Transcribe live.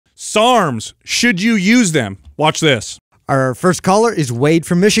SARMS, should you use them? Watch this. Our first caller is Wade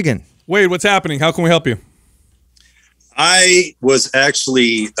from Michigan. Wade, what's happening? How can we help you? I was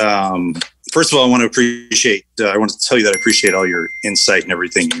actually, first of all, I want to tell you that I appreciate all your insight and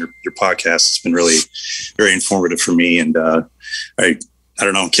everything in your podcast. It's been really very informative for me. And I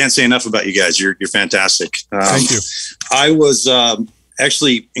don't know, can't say enough about you guys. You're fantastic. Thank you. I was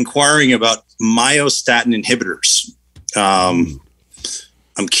actually inquiring about myostatin inhibitors.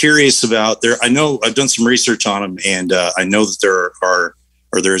 I'm curious about I know I've done some research on them, and I know that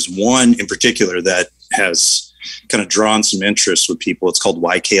there's one in particular that has kind of drawn some interest with people. It's called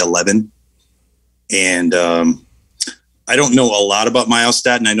YK11. And I don't know a lot about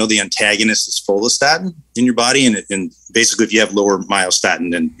myostatin. I know the antagonist is follistatin in your body. And basically, if you have lower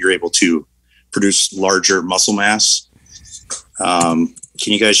myostatin, then you're able to produce larger muscle mass.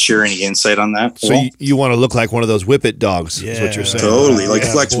 Can you guys share any insight on that? So you want to look like one of those whippet dogs, is what you're saying. Totally, like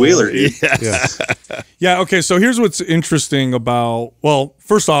Flex Wheeler, dude. Yeah, okay, so here's what's interesting about, well,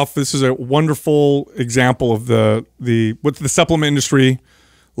 first off, this is a wonderful example of what the supplement industry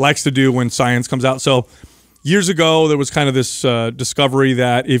likes to do when science comes out. So years ago, there was kind of this discovery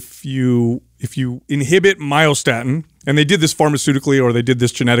that if you inhibit myostatin, and they did this pharmaceutically or they did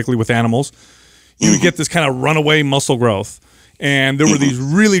this genetically with animals, you would get this kind of runaway muscle growth. And there were these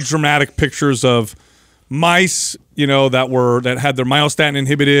really dramatic pictures of mice, that had their myostatin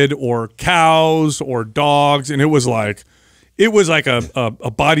inhibited, or cows or dogs, and it was like a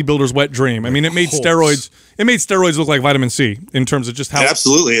bodybuilder's wet dream. I mean, it made steroids look like vitamin C in terms of just how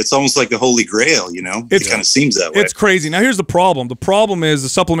absolutely. It's almost like the Holy Grail, It kind of seems that way. It's crazy. Now here's the problem. The problem is the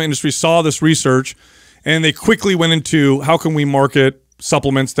supplement industry saw this research, and they quickly went into how can we market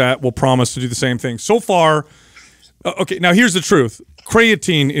supplements that will promise to do the same thing. So far. Okay, now here's the truth.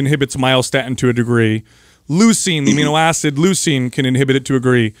 Creatine inhibits myostatin to a degree. Leucine, the amino acid leucine, can inhibit it to a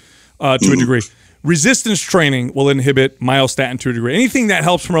degree. Resistance training will inhibit myostatin to a degree. Anything that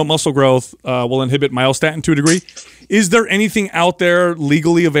helps promote muscle growth will inhibit myostatin to a degree. Is there anything out there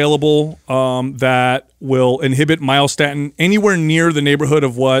legally available that will inhibit myostatin anywhere near the neighborhood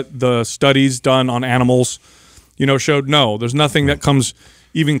of what the studies done on animals, showed? No, there's nothing that comes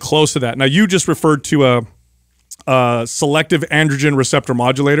even close to that. Now, you just referred to a selective androgen receptor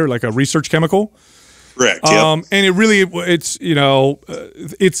modulator, like a research chemical. Correct. Yep. And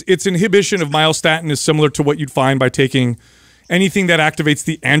its inhibition of myostatin is similar to what you'd find by taking anything that activates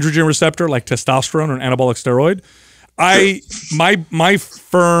the androgen receptor, like testosterone or an anabolic steroid. My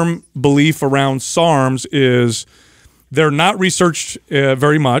firm belief around SARMs is they're not researched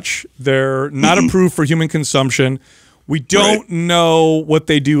very much. They're not approved for human consumption. We don't know what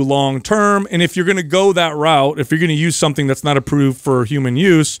they do long term, and if you're going to go that route, if you're going to use something that's not approved for human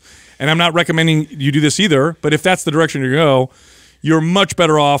use, and I'm not recommending you do this either, but if that's the direction you go, you're much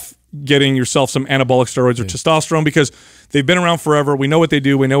better off getting yourself some anabolic steroids or testosterone, because they've been around forever. We know what they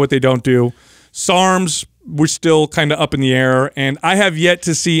do. We know what they don't do. SARMs, we're still kind of up in the air, and I have yet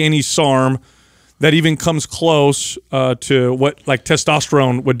to see any SARM that even comes close to what like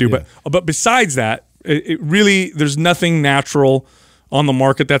testosterone would do. Yeah. But besides that, it really, there's nothing natural on the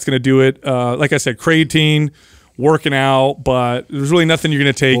market that's going to do it. Like I said, creatine, working out, but there's really nothing you're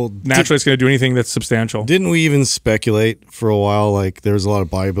going to take naturally that's going to do anything that's substantial. Didn't we even speculate for a while, like there was a lot of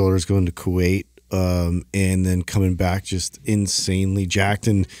bodybuilders going to Kuwait and then coming back just insanely jacked?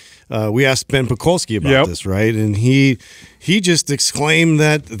 And we asked Ben Pekulski about this, right? And he just exclaimed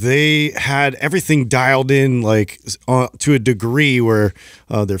that they had everything dialed in, like to a degree where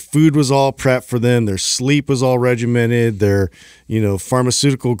their food was all prepped for them, their sleep was all regimented, their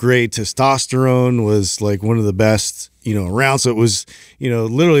pharmaceutical grade testosterone was like one of the best around. So it was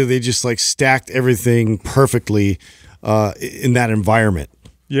literally they just like stacked everything perfectly in that environment.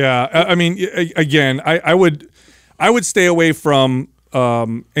 Yeah, I mean, again, I would stay away from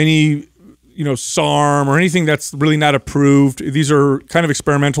any SARM or anything that's really not approved. These are kind of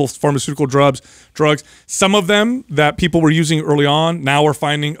experimental pharmaceutical drugs. Some of them that people were using early on now are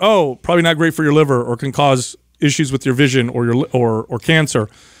finding, probably not great for your liver or can cause issues with your vision or cancer.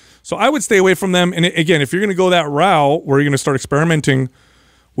 So I would stay away from them. And again, if you're going to go that route where you're going to start experimenting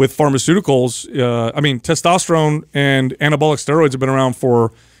with pharmaceuticals, I mean, testosterone and anabolic steroids have been around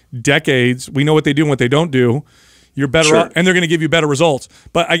for decades. We know what they do and what they don't do. You're better off, and they're going to give you better results.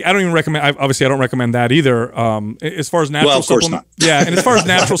 But I don't even recommend. Obviously, I don't recommend that either. As far as natural supplements, and as far as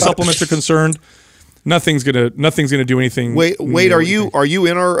natural supplements are concerned, nothing's gonna do anything. Wait, are you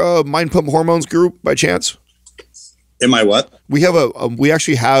in our Mind Pump Hormones group by chance? Am I what? We have we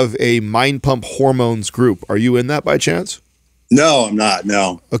actually have a Mind Pump Hormones group. Are you in that by chance? No, I'm not.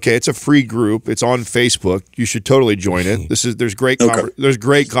 No. Okay, it's a free group. It's on Facebook. You should totally join it. There's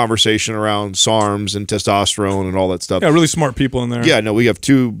great conversation around SARMs and testosterone and all that stuff. Yeah, really smart people in there. Yeah, no, we have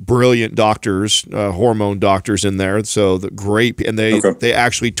two brilliant doctors, hormone doctors in there. So they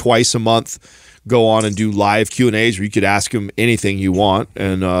actually twice a month go on and do live Q&As where you could ask them anything you want,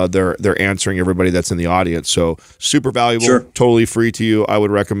 and they're answering everybody that's in the audience. So super valuable, totally free to you. I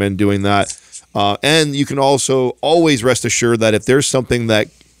would recommend doing that. And you can also always rest assured that if there's something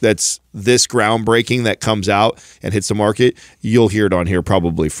that's this groundbreaking that comes out and hits the market, you'll hear it on here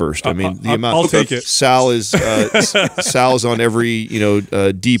probably first. I mean, the amount. I'll take it. Sal is Sal's on every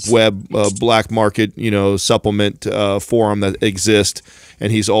deep web black market supplement forum that exists,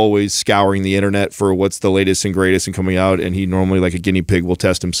 and he's always scouring the internet for what's the latest and greatest and coming out. And he normally, like a guinea pig, will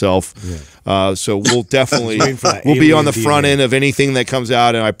test himself. Yeah. So we'll definitely we'll be on the front end of anything that comes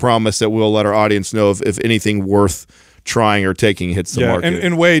out, and I promise that we'll let our audience know if anything worth trying or taking hits the market.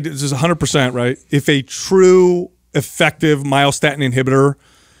 And Wade, this is 100% right. If a true effective myostatin inhibitor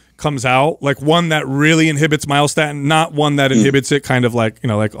comes out, like one that really inhibits myostatin, not one that inhibits it kind of like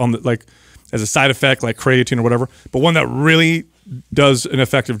as a side effect like creatine or whatever, but one that really does an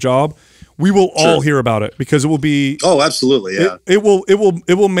effective job, we will all hear about it, because it will be absolutely, yeah. It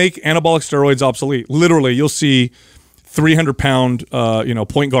will make anabolic steroids obsolete. Literally, you'll see 300-pound,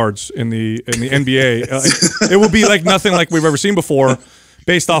 point guards in the NBA. It will be like nothing like we've ever seen before,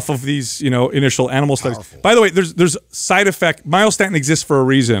 based off of these initial animal studies. By the way, there's side effect. Myostatin exists for a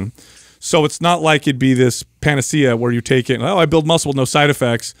reason, so it's not like it'd be this panacea where you take it and I build muscle with no side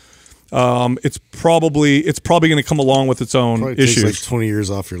effects. It's probably going to come along with its own issues. Takes like 20 years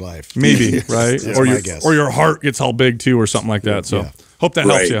off your life, maybe, right? Or your heart gets all big too, or something like that. So hope that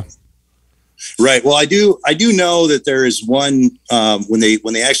helps you. Right. Well, I do know that there is one when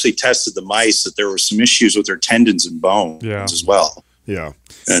they actually tested the mice, that there were some issues with their tendons and bones as well. Yeah.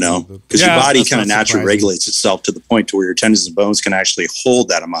 Because your body kind of naturally regulates itself to the point to where your tendons and bones can actually hold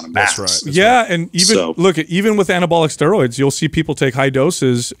that amount of mass. That's right. And even with anabolic steroids, you'll see people take high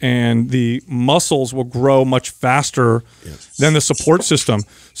doses and the muscles will grow much faster than the support system.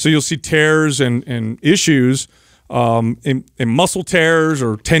 So you'll see tears and issues in muscle tears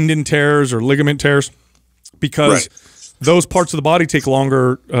or tendon tears or ligament tears, because those parts of the body take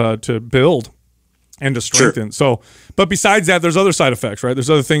longer to build and to strengthen. So, but besides that, there's other side effects, right? There's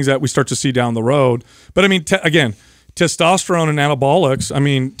other things that we start to see down the road. But I mean, again, testosterone and anabolics. I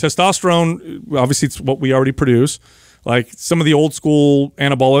mean, testosterone, obviously, it's what we already produce. Like some of the old school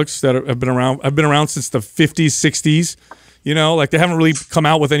anabolics that have been around since the 50s, 60s. Like they haven't really come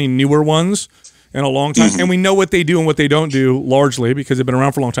out with any newer ones in a long time. And we know what they do and what they don't do largely because they've been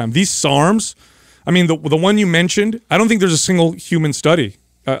around for a long time. These SARMs, I mean, the one you mentioned, I don't think there's a single human study.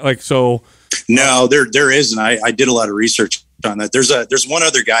 No, there isn't. I did a lot of research on that. There's one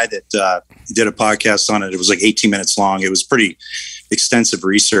other guy that did a podcast on it. It was like 18 minutes long. It was pretty extensive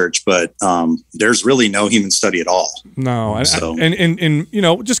research, but there's really no human study at all. No, and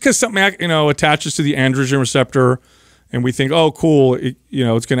just because something attaches to the androgen receptor, and we think, oh, cool,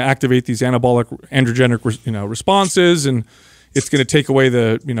 it's going to activate these anabolic androgenic responses, and it's going to take away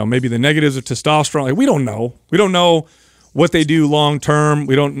the maybe the negatives of testosterone. Like we don't know what they do long term.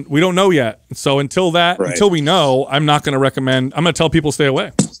 We don't know yet. So until we know, I'm not going to recommend. I'm going to tell people stay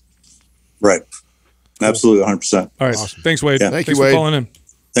away. Right. Absolutely, 100%. All right. Awesome. Thanks, Wade. Yeah. Thanks you, for Wade. calling in.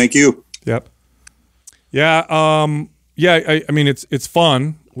 Thank you. Yep. Yeah. I mean, it's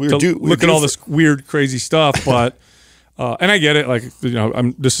fun to look at all this weird, crazy stuff, but. And I get it, like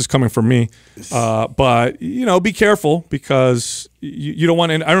this is coming from me, but be careful because you don't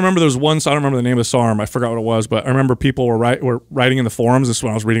want. And I remember there was one. So I don't remember the name of the SARM. I forgot what it was, but I remember people were writing in the forums. This is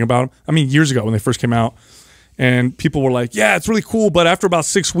when I was reading about them. I mean, years ago when they first came out, and people were like, "Yeah, it's really cool," but after about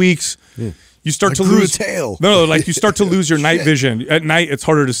 6 weeks. You start to lose tail. No, like you start to lose your night vision. At night, it's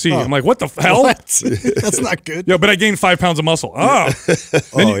harder to see. I'm like, what the hell? That's not good. Yeah, but I gained 5 pounds of muscle.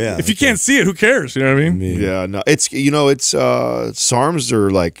 If you can't see it, who cares? You know what I mean? Yeah, no, it's SARMs are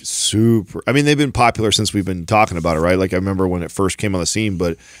like super. I mean, they've been popular since we've been talking about it, right? Like I remember when it first came on the scene,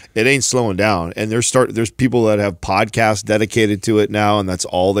 but it ain't slowing down. And there's people that have podcasts dedicated to it now, and that's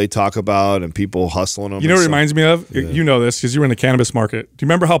all they talk about, and people hustling them. You know what it reminds me of? Yeah. You know this because you were in the cannabis market. Do you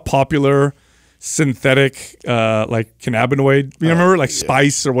remember how popular synthetic like cannabinoid, remember like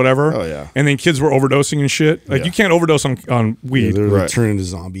spice or whatever? Oh yeah. And then kids were overdosing and shit. Like you can't overdose on weed. Yeah, they're turning into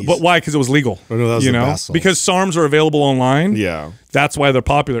zombies. But why? Because it was legal. Oh, no, that was the bath salts. Because SARMs are available online. Yeah. That's why they're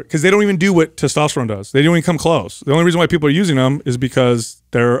popular. Because they don't even do what testosterone does. They don't even come close. The only reason why people are using them is because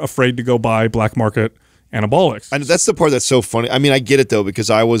they're afraid to go buy black market anabolics. And that's the part that's so funny. I mean, I get it though, because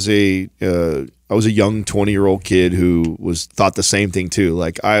I was a young 20-year-old kid who thought the same thing too.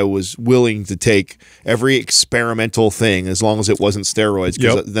 Like I was willing to take every experimental thing as long as it wasn't steroids,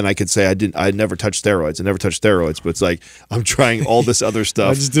 because then I could say I never touched steroids. I never touched steroids, but it's like I'm trying all this other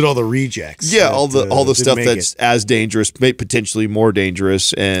stuff. I just did all the rejects. Yeah, all the stuff that's as dangerous, potentially more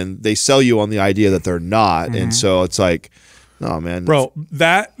dangerous, and they sell you on the idea that they're not, and so it's like, oh man, bro,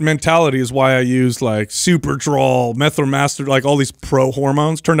 that mentality is why I use like Superdrol, Methomaster, like all these pro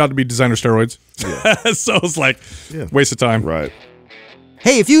hormones. Turned out to be designer steroids. Yeah. So it's like waste of time. Right.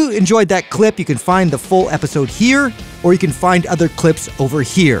 Hey, if you enjoyed that clip, you can find the full episode here, or you can find other clips over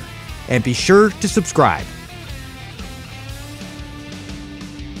here. And be sure to subscribe.